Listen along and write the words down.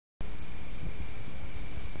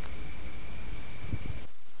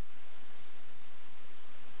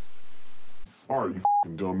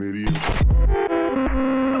Dumb idiot.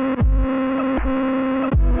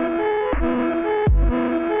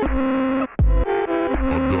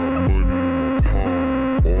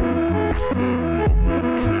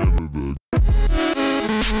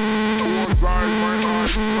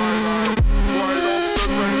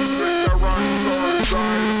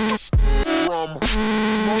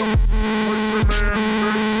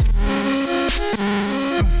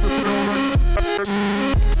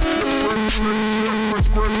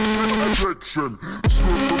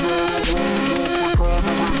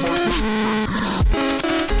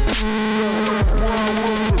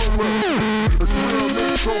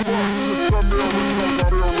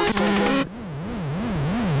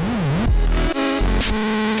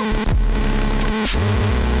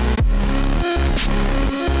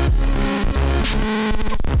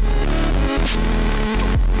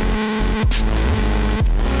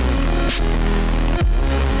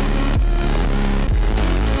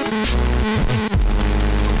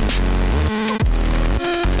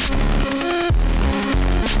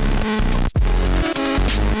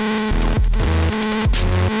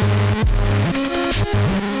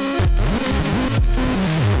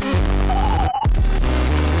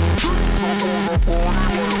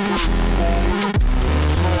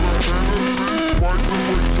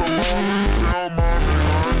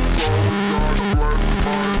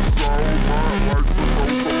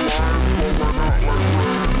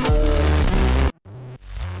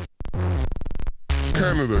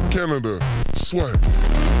 Canada, sweat.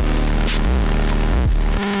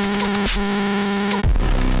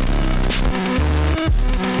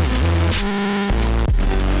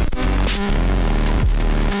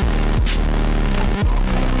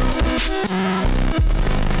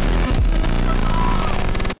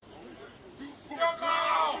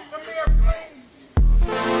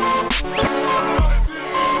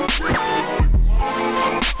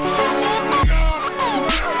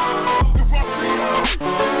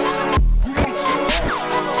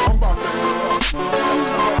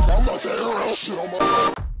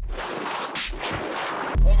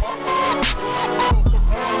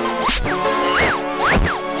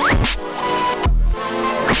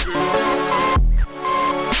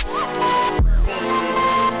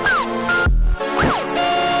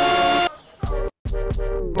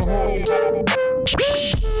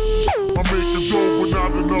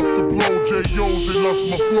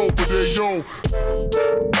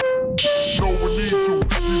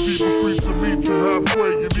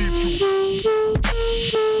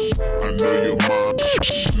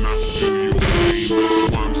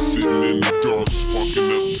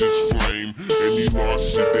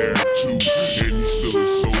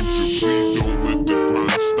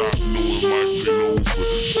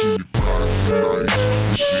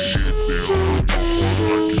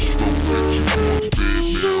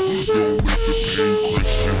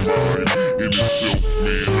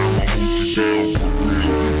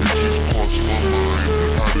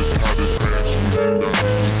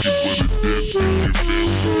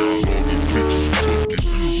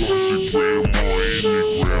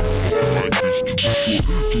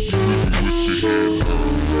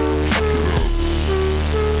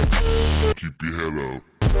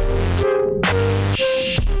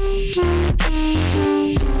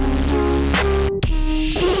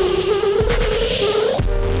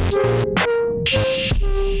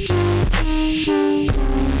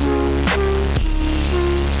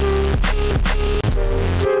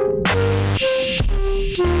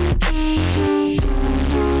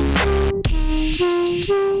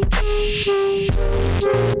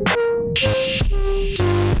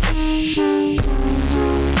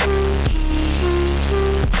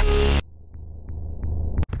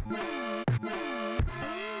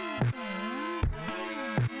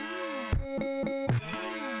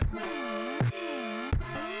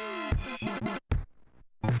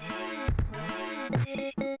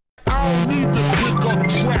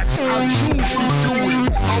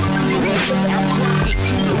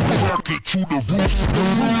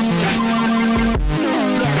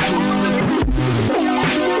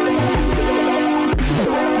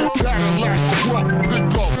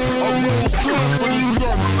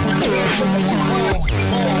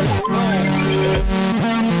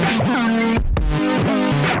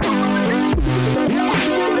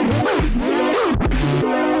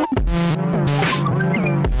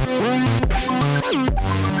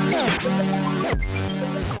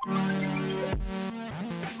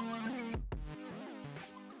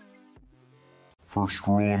 First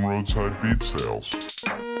rule in roadside beat sales. Put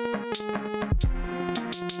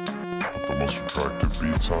the most attractive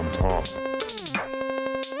beats on top.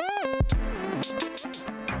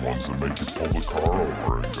 ones that make you pull the car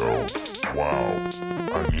over and go, wow,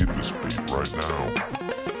 I need this beat right now.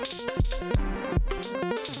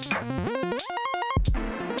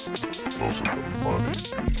 Those are the money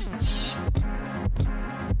beats.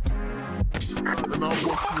 And I'm watching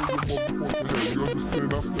your motherfucking head, you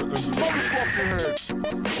understand? That's the end of the motherfucking head.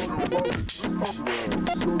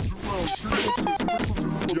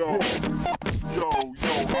 Yo,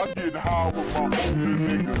 I get high with my older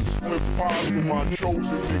niggas, flip pies with my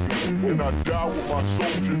chosen niggas, and I die with my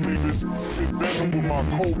soldier niggas, spit venom with my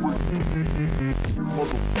cobra.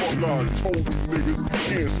 Motherfucker, I told you niggas,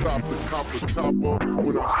 can't stop the copper topper.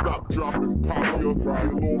 When I stop dropping pop ya,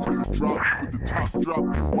 right off in the drop, with the top drop,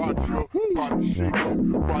 watch ya, body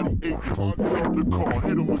shaking, body aching, hard up the car,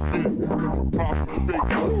 hit him again, proper fake,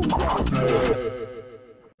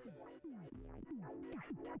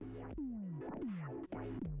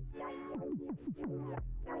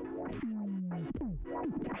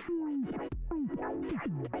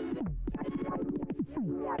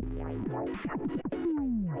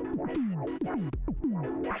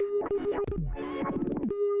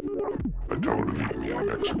 I told him he'd meet in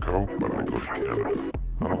Mexico, but I go to Canada.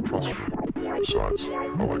 I don't trust him. Besides, I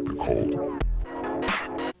like the cold.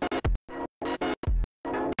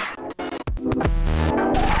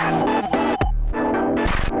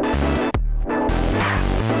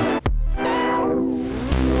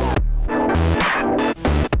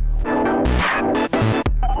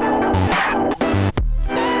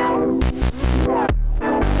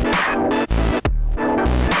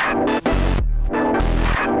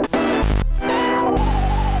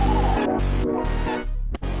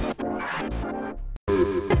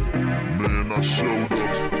 I showed up,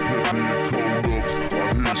 put me a cold up. I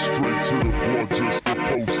hit straight to the blood just to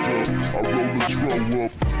post up. I roll the throw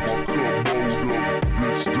up, my cup rolled up.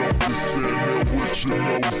 Bitch, don't just stand there with your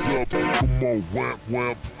nose up. Come on, wamp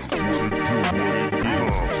wamp, what it do, what it do?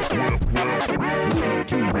 Wamp wamp, what it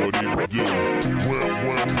do, what it do? Wamp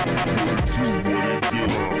wamp, what it do, what it do?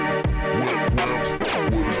 Wamp wamp,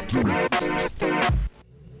 what it do?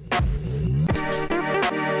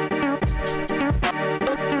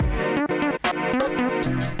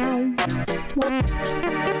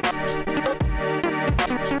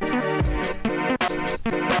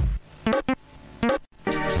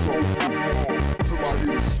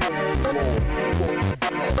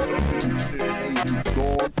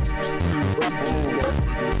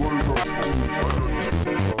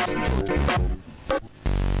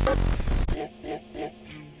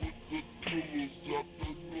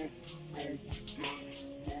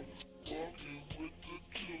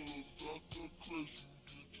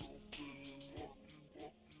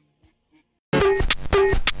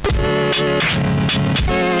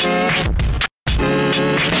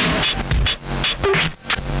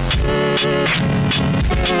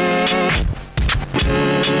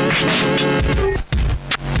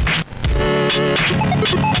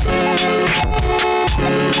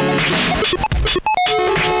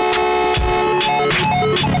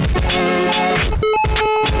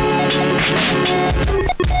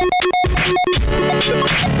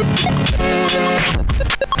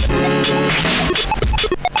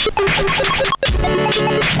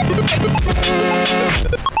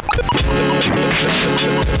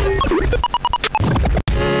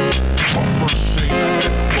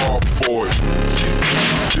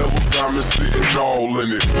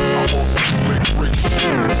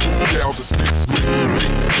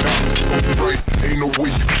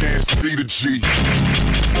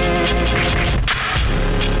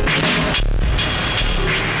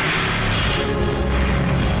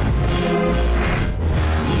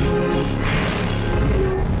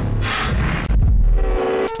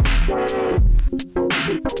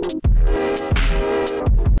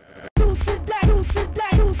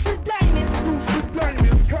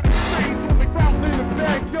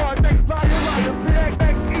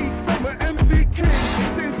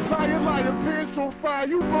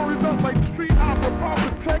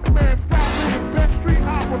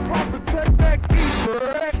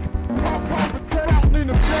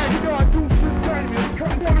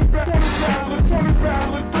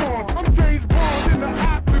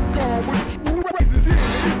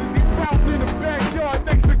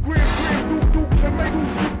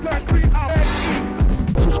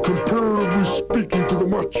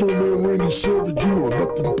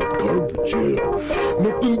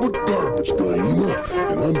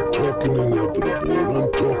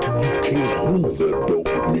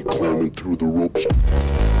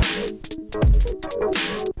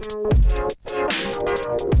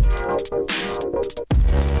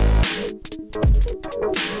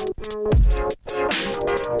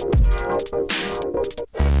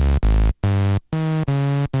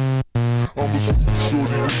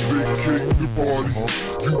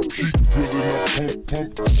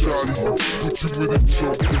 pump, shawty. Put you in a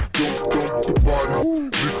trunk and don't dump the body.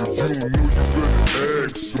 Nigga, you don't know, you better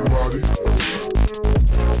ask somebody.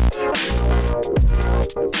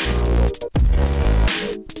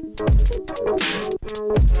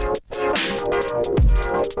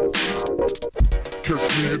 Catch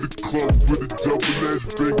me in the club with a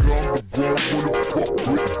double-edged banger. I'm the wrong one to fuck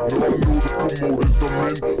with. No, I know the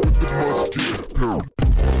promoters I'm in with the musket.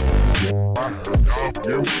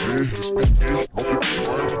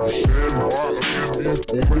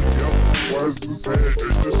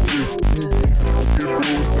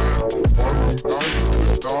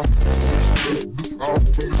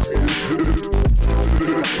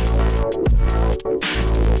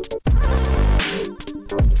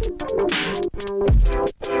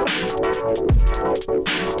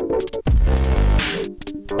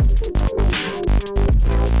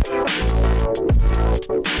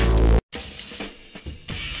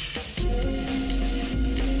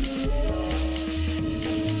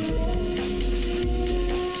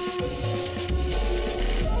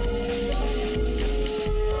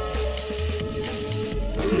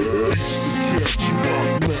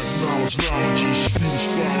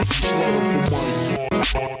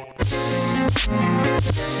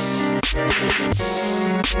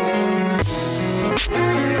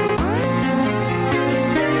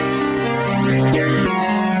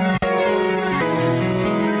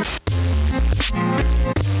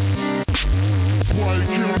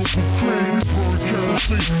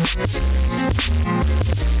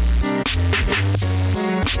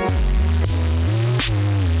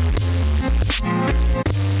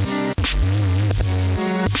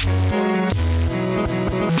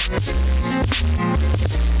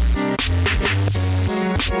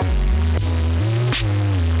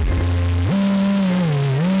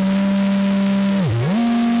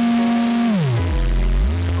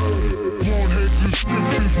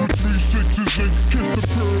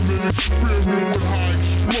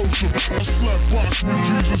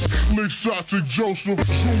 Shots at Joseph,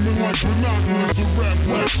 zooming like binoculars, the rap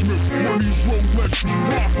blacksmith. When these Rolexes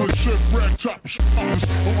rocklet, set rack tops, poppers.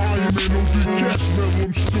 I'm Iron Man, no decast metal,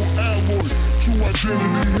 I'm still alloy. True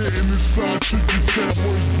identity hitting inside, chicken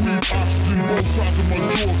tabloids, breathe oxygen, both sides of my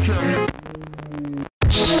jaw carrier.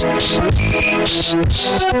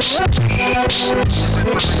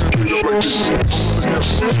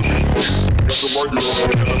 That's a white girl,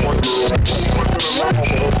 and a white girl. Went to the line on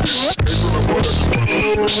her team. Ain't to the front, that's just like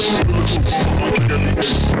a little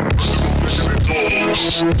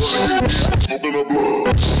smoking up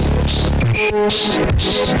blood.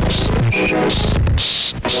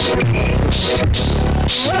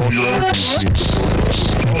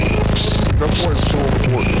 That's why it's so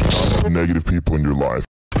important to not have negative people in your life.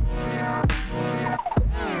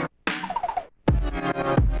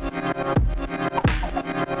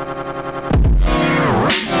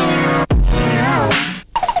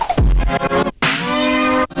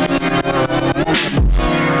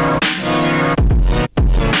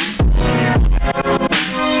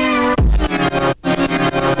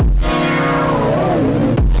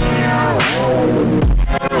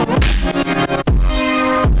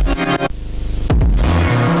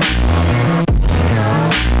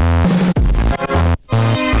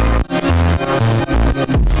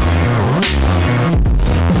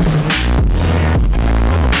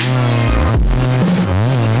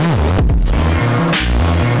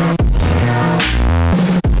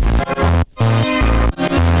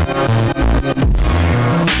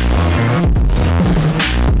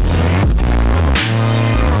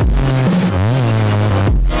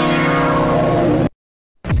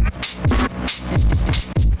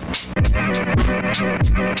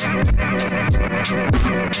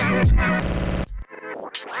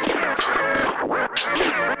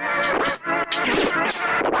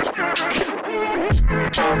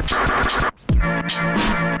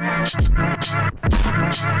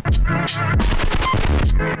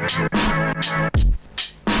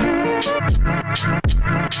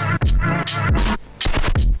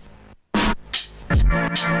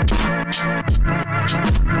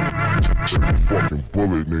 Fucking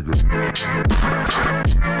bullet, nigga.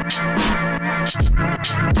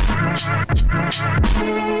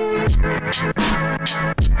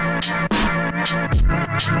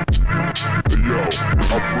 Hey, yo,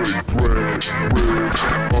 I break bread, ribs,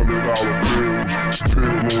 $100 bills,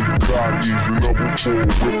 pill on the bodies, and other full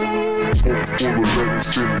whip. Phone full of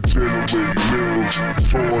letters in to generate mills.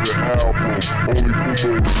 Saw the album, only for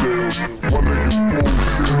more sales. My niggas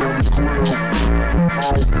bullshit on the grill. I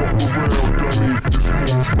don't fuck around, dummy. This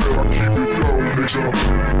move's real, I keep it down, nigga.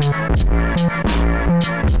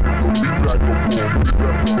 Yo, be back up, be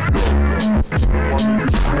back up, yo. My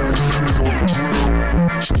niggas bullshit on the grill.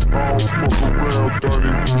 I don't fuck around, done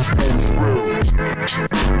it, smoke's real.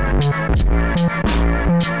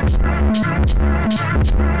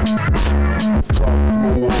 Cop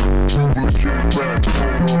blow up, duplicate rap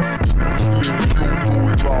photo. This nigga you do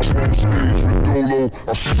it live on stage with Dolo.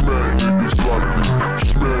 I smash niggas like me,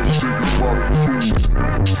 smash niggas by the tools.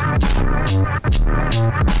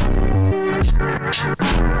 Quick, very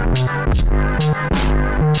touch. And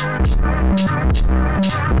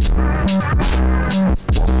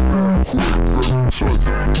my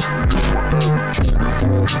attitude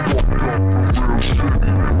is all fucked up and real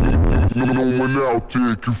shitty. No one out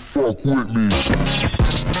there can fuck with me.